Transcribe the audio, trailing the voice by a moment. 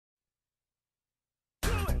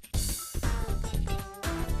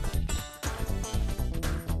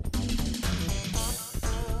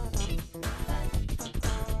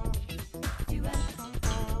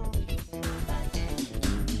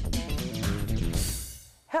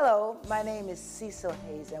Hello, my name is Cecil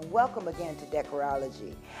Hayes and welcome again to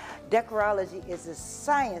Decorology. Decorology is the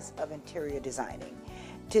science of interior designing.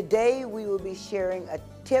 Today we will be sharing a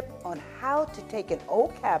tip on how to take an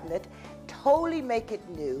old cabinet, totally make it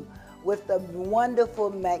new with a wonderful,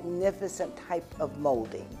 magnificent type of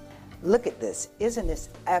molding. Look at this, isn't this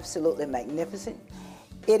absolutely magnificent?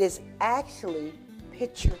 It is actually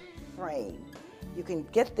picture frame. You can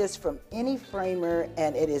get this from any framer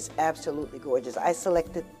and it is absolutely gorgeous. I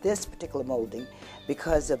selected this particular molding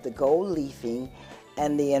because of the gold leafing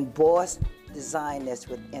and the embossed design that's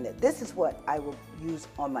within it. This is what I will use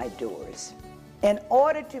on my doors. In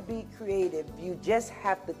order to be creative, you just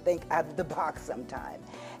have to think out of the box sometime.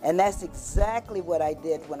 And that's exactly what I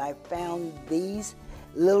did when I found these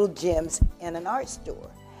little gems in an art store.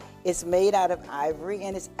 It's made out of ivory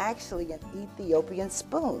and it's actually an Ethiopian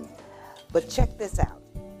spoon. But check this out.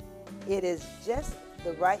 It is just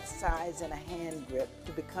the right size and a hand grip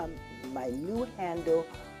to become my new handle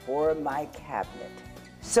for my cabinet.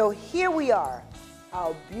 So here we are,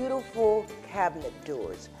 our beautiful cabinet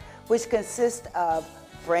doors, which consist of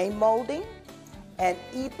frame molding and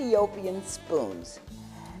Ethiopian spoons.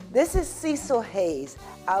 This is Cecil Hayes.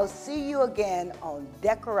 I'll see you again on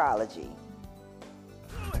Decorology.